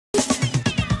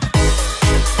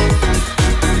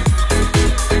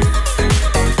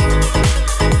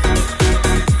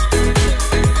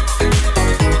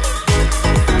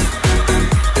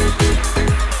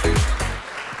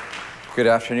Good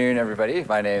afternoon, everybody.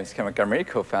 My name is Montgomery,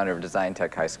 co-founder of Design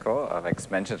Tech High School. Like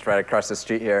mentioned, it's right across the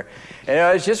street here. And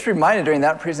I was just reminded during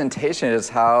that presentation is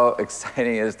how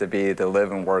exciting it is to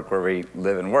live and work where we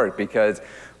live and work, because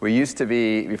we used to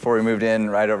be, before we moved in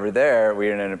right over there, we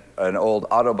were in an old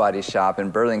auto body shop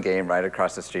in Burlingame right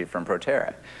across the street from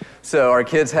Proterra. So our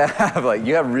kids have,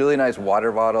 you have really nice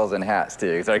water bottles and hats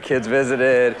too, because our kids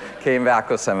visited, came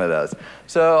back with some of those.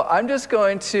 So I'm just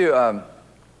going to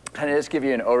kind of just give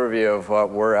you an overview of what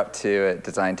we're up to at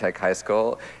Design Tech High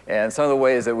School and some of the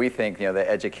ways that we think that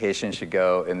education should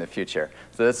go in the future.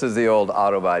 So this is the old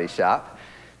auto body shop.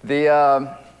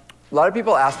 A lot of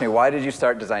people ask me, why did you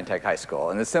start Design Tech High School?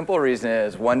 And the simple reason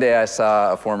is one day I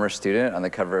saw a former student on the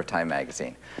cover of Time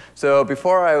magazine. So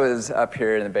before I was up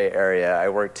here in the Bay Area, I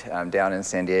worked down in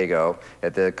San Diego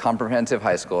at the comprehensive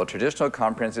high school, traditional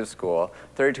comprehensive school,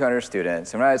 3,200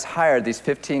 students. And when I was hired, these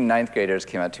 15 ninth graders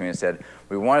came up to me and said,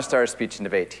 we want to start a speech and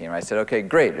debate team. I said, okay,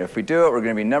 great. If we do it, we're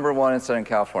going to be #1 in Southern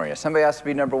California. Somebody has to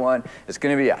be #1. It's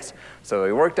going to be us. So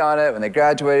we worked on it. When they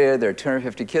graduated, there were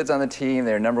 250 kids on the team.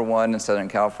 They were #1 in Southern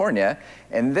California.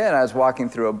 And then I was walking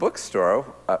through a bookstore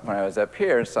when I was up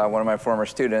here and saw one of my former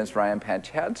students, Ryan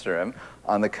Panchadsaram,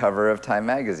 on the cover of Time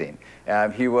magazine.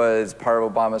 He was part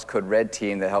of Obama's Code Red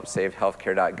team that helped save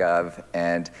healthcare.gov.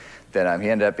 And then he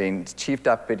ended up being Chief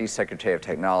Deputy Secretary of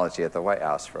Technology at the White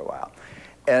House for a while.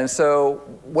 And so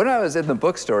when I was in the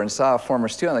bookstore and saw a former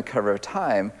student on the cover of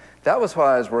Time, that was while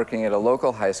I was working at a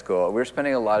local high school. We were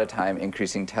spending a lot of time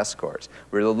increasing test scores.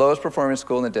 We were the lowest performing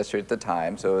school in the district at the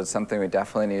time, so it was something we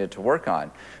definitely needed to work on.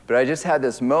 But I just had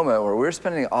this moment where we were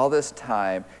spending all this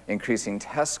time increasing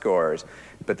test scores,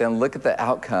 but then look at the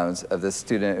outcomes of this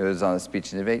student who was on the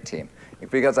speech and debate team.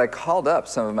 Because I called up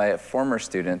some of my former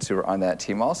students who were on that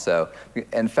team also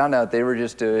and found out they were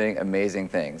just doing amazing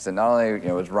things. And not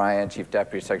only was Ryan Chief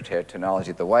Deputy Secretary of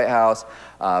Technology at the White House,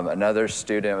 another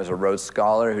student was a Rhodes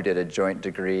Scholar who did a joint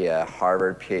degree, a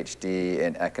Harvard PhD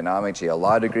in economics, a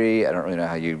law degree. I don't really know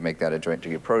how you make that a joint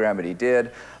degree program, but he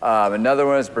did. Another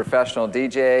one is a professional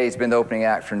DJ. He's been the opening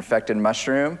act for Infected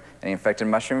Mushroom. Any Infected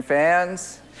Mushroom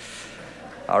fans?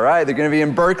 All right, they're going to be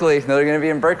in Berkeley. No, they're going to be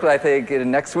in Berkeley, I think,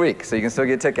 next week, so you can still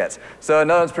get tickets. So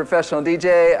another one's professional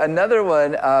DJ. Another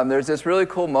one, there's this really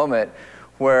cool moment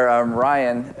where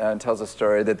Ryan tells a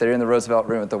story that they're in the Roosevelt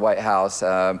Room at the White House.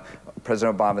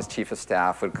 President Obama's chief of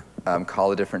staff would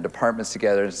call the different departments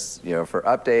together, for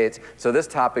updates. So this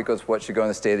topic was what should go in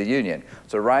the State of the Union.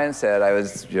 So Ryan said, I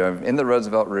was in the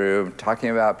Roosevelt Room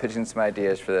talking about pitching some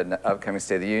ideas for the upcoming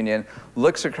State of the Union,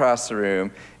 looks across the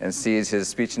room and sees his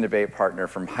speech and debate partner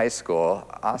from high school,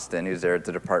 Austin, who's there at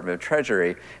the Department of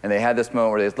Treasury. And they had this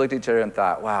moment where they looked at each other and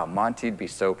thought, wow, Monty'd be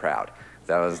so proud.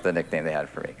 That was the nickname they had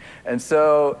for me. And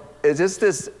so it's just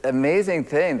this amazing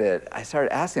thing that I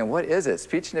started asking, what is it?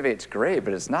 Speech and debate's great,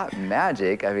 but it's not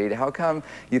magic. I mean, how come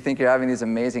you think you're having these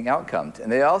amazing outcomes?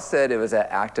 And they all said it was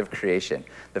that act of creation.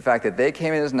 The fact that they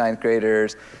came in as ninth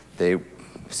graders, they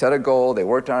set a goal, they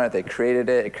worked on it, they created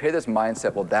it. It created this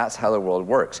mindset, well, that's how the world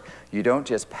works. You don't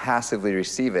just passively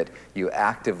receive it, you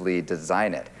actively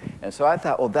design it. And so I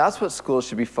thought, well, that's what schools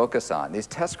should be focused on. These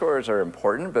test scores are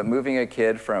important, but moving a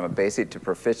kid from a basic to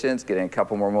proficient, getting a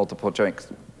couple more multiple choice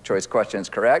questions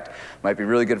correct might be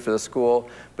really good for the school,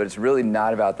 but it's really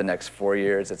not about the next 4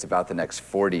 years, it's about the next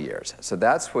 40 years. So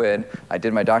that's when I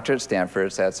did my doctorate at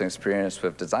Stanford, so I had some experience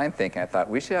with design thinking. I thought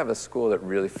we should have a school that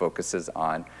really focuses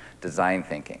on design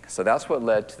thinking. So that's what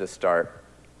led to the start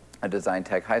of Design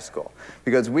Tech High School.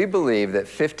 Because we believe that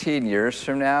 15 years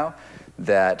from now,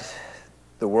 that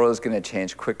the world is going to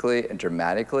change quickly and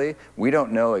dramatically. We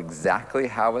don't know exactly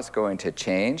how it's going to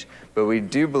change, but we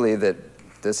do believe that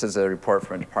this is a report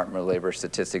from the Department of Labor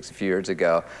Statistics a few years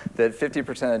ago, that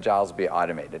 50% of jobs will be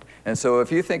automated. And so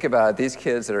if you think about it, these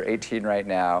kids that are 18 right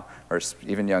now, or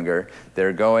even younger,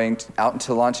 they're going out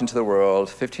to launch into the world,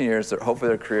 15 years, hopefully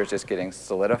their career is just getting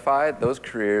solidified. Those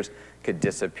careers could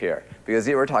disappear. Because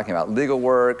we're talking about legal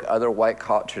work, other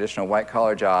traditional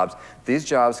white-collar jobs. These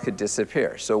jobs could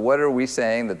disappear. So what are we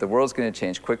saying? That the world's going to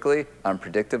change quickly,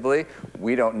 unpredictably.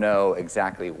 We don't know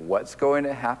exactly what's going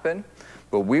to happen.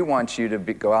 But we want you to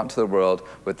go out into the world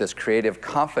with this creative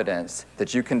confidence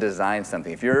that you can design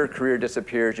something. If your career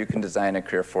disappears, you can design a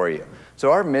career for you.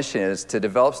 So our mission is to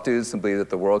develop students and believe that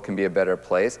the world can be a better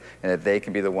place and that they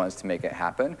can be the ones to make it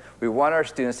happen. We want our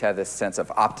students to have this sense of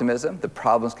optimism, the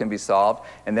problems can be solved,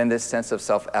 and then this sense of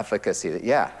self-efficacy that,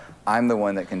 yeah, I'm the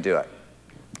one that can do it.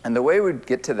 And the way we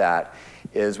get to that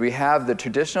is we have the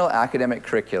traditional academic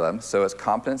curriculum, so it's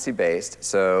competency-based,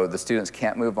 so the students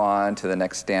can't move on to the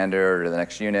next standard or the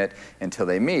next unit until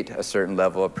they meet a certain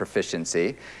level of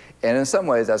proficiency. And in some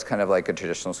ways, that's kind of like a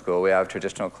traditional school. We have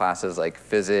traditional classes like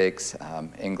physics,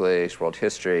 English, world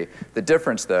history. The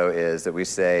difference, though, is that we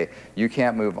say you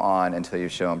can't move on until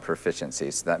you've shown proficiency.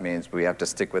 So that means we have to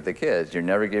stick with the kids. You're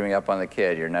never giving up on the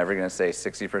kid. You're never going to say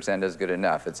 60% is good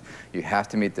enough. You have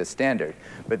to meet this standard.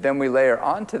 But then we layer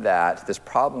onto that this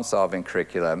problem-solving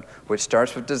curriculum, which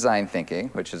starts with design thinking,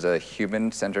 which is a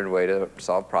human-centered way to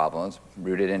solve problems,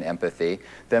 rooted in empathy,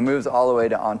 then moves all the way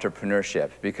to entrepreneurship.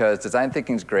 Because design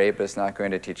thinking is great, but it's not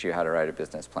going to teach you how to write a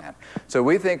business plan. So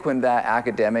we think when that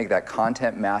academic, that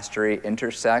content mastery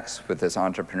intersects with this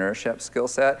entrepreneurship skill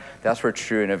set, that's where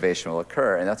true innovation will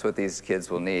occur, and that's what these kids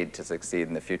will need to succeed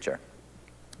in the future.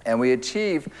 And we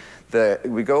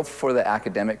go for the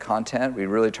academic content. We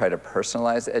really try to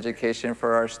personalize the education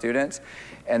for our students.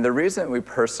 And the reason we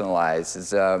personalize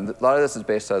is a lot of this is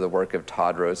based on the work of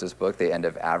Todd Rose's book, The End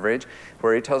of Average,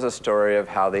 where he tells a story of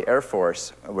how the Air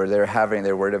Force, where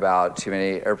they're worried about too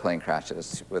many airplane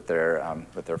crashes with their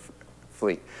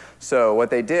fleet. So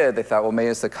what they did, they thought, well, maybe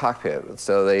it's the cockpit.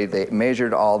 So they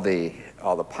measured all the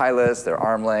pilots, their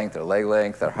arm length, their leg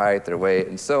length, their height, their weight,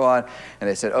 and so on. And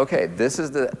they said, okay, this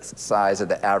is the size of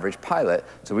the average pilot,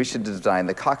 so we should design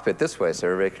the cockpit this way so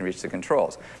everybody can reach the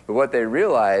controls. But what they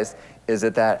realized is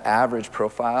that that average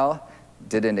profile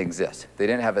didn't exist. They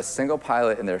didn't have a single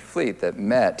pilot in their fleet that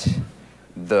met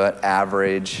the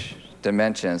average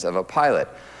dimensions of a pilot.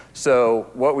 So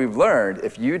what we've learned,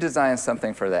 if you design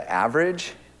something for the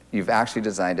average, you've actually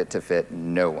designed it to fit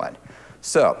no one.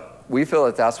 So we feel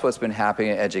that that's what's been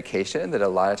happening in education, that a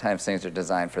lot of times things are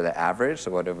designed for the average.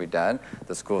 So what have we done?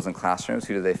 The schools and classrooms,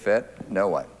 who do they fit? No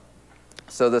one.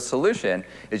 So the solution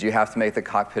is you have to make the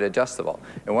cockpit adjustable.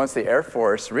 And once the Air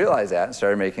Force realized that and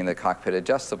started making the cockpit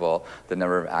adjustable, the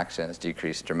number of accidents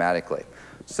decreased dramatically.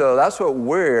 So that's what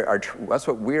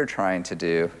we're trying to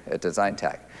do at Design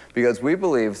Tech, because we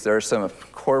believe there are some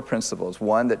core principles.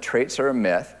 One, that traits are a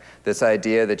myth. This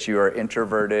idea that you are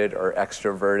introverted or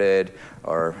extroverted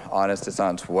or honest,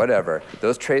 dishonest, whatever,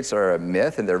 those traits are a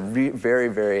myth, and they're very,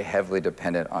 very heavily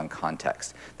dependent on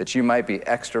context. That you might be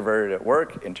extroverted at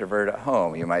work, introverted at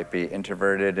home. You might be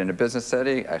introverted in a business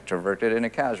setting, extroverted in a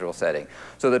casual setting.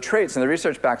 So the traits, and the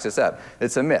research backs this up,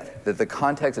 it's a myth, that the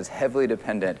context is heavily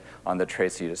dependent on the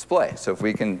traits you display. So if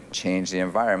we can change the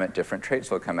environment, different traits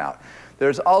will come out.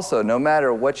 There's also, no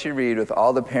matter what you read with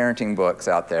all the parenting books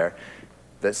out there,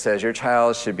 that says your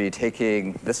child should be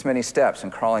taking this many steps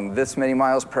and crawling this many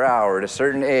miles per hour at a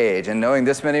certain age and knowing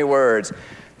this many words,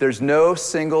 there's no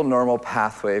single normal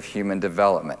pathway of human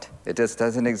development. It just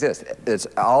doesn't exist. It's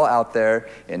all out there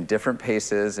in different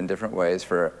paces and different ways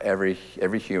for every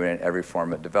human in every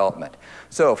form of development.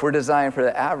 So if we're designed for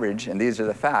the average, and these are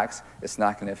the facts, it's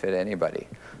not going to fit anybody.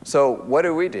 So what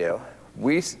do?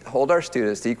 We hold our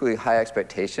students to equally high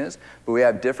expectations, but we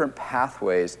have different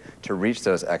pathways to reach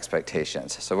those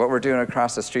expectations. So what we're doing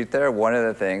across the street there, one of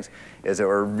the things is that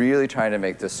we're really trying to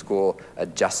make this school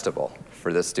adjustable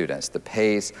for the students. The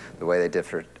pace, the way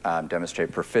they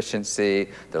demonstrate proficiency,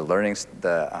 the learning,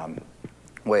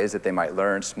 ways that they might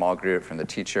learn, small group from the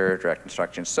teacher, direct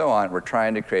instruction, so on. We're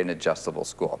trying to create an adjustable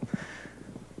school.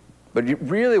 But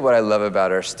really what I love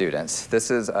about our students,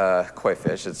 this is koi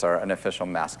fish. It's our unofficial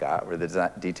mascot. We're the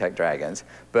D-Tech Dragons.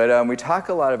 But we talk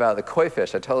a lot about the koi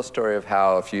fish. I tell a story of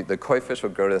how the koi fish will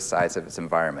grow to the size of its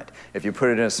environment. If you put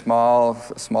it in a small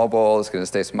bowl, it's going to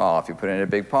stay small. If you put it in a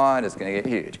big pond, it's going to get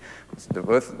huge.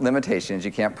 With limitations,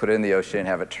 you can't put it in the ocean and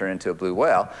have it turn into a blue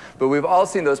whale. But we've all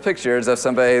seen those pictures of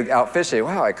somebody out fishing.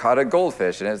 Wow, I caught a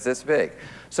goldfish and it's this big.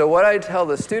 So what I tell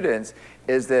the students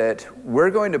is that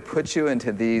we're going to put you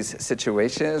into these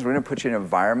situations, we're going to put you in an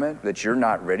environment that you're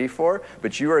not ready for,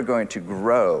 but you are going to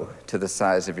grow to the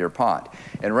size of your pond.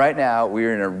 And right now,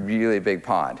 we're in a really big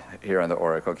pond here on the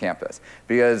Oracle campus,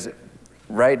 because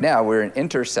right now we're in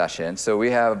intersession, so we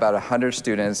have about 100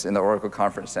 students in the Oracle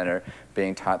Conference Center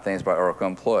being taught things by Oracle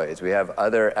employees. We have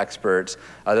other experts,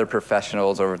 other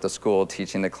professionals over at the school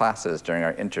teaching the classes during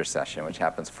our intersession, which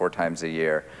happens 4 times a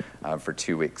year for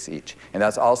 2 weeks each. And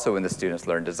that's also when the students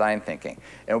learn design thinking.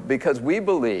 And because we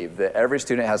believe that every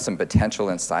student has some potential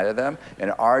inside of them,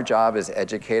 and our job as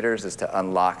educators is to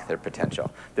unlock their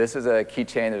potential. This is a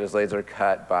keychain that is laser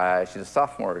cut by, she's a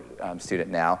sophomore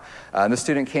student now. The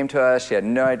student came to us, she had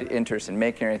no interest in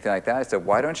making or anything like that. I said,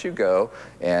 why don't you go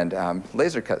and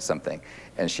laser cut something?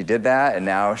 And she did that, and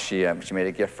now she made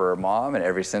a gift for her mom, and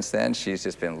ever since then, she's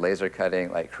just been laser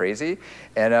cutting like crazy.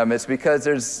 And it's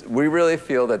because we really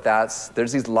feel that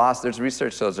there's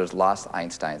research shows there's lost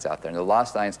Einsteins out there, and the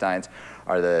lost Einsteins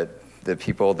are the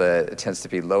people that it tends to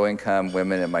be low-income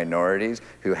women and minorities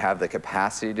who have the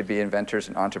capacity to be inventors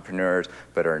and entrepreneurs,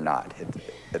 but are not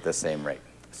at the same rate.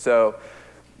 So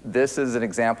This is an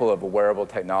example of a wearable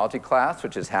technology class,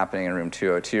 which is happening in room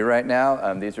 202 right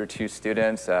now. These are two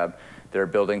students. They're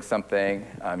building something.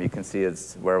 You can see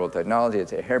it's wearable technology.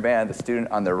 It's a hairband. The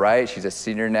student on the right, she's a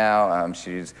senior now.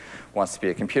 She wants to be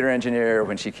a computer engineer.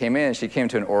 When she came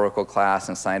to an Oracle class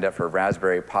and signed up for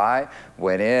Raspberry Pi,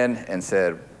 went in and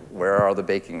said, where are all the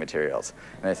baking materials?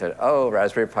 And I said, oh,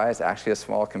 Raspberry Pi is actually a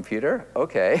small computer?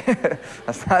 Okay.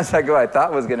 That's not exactly what I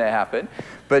thought was going to happen.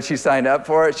 But she signed up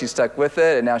for it. She stuck with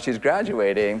it. And now she's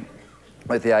graduating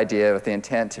with the idea, with the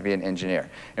intent to be an engineer.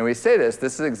 And we say this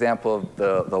is an example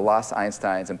of the lost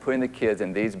Einsteins and putting the kids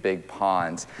in these big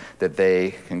ponds that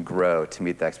they can grow to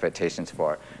meet the expectations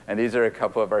for. And these are a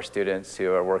couple of our students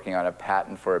who are working on a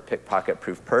patent for a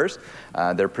pickpocket-proof purse.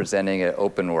 They're presenting at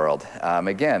Open World.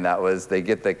 Again, they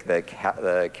get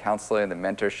the counseling, the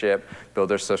mentorship, build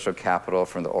their social capital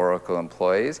from the Oracle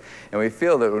employees. And we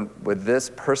feel that with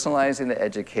this, personalizing the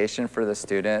education for the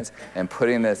students and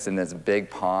putting this in this big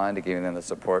pond and giving them the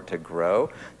support to grow,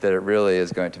 that it really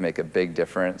is going to make a big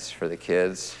difference for the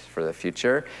kids for the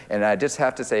future. And I just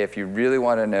have to say, if you really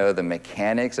want to know the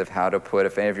mechanics of how to put,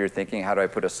 if any of you are thinking, how do I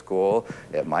put a school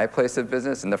at my place of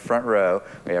business? In the front row,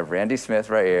 we have Randy Smith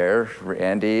right here,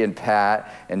 Randy and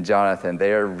Pat and Jonathan.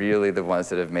 They are really the ones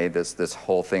that have made this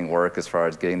whole thing work as far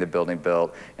as getting the building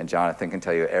built. And Jonathan can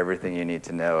tell you everything you need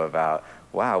to know about,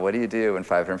 wow, what do you do when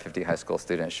 550 high school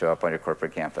students show up on your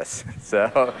corporate campus?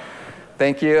 So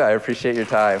thank you. I appreciate your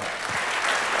time.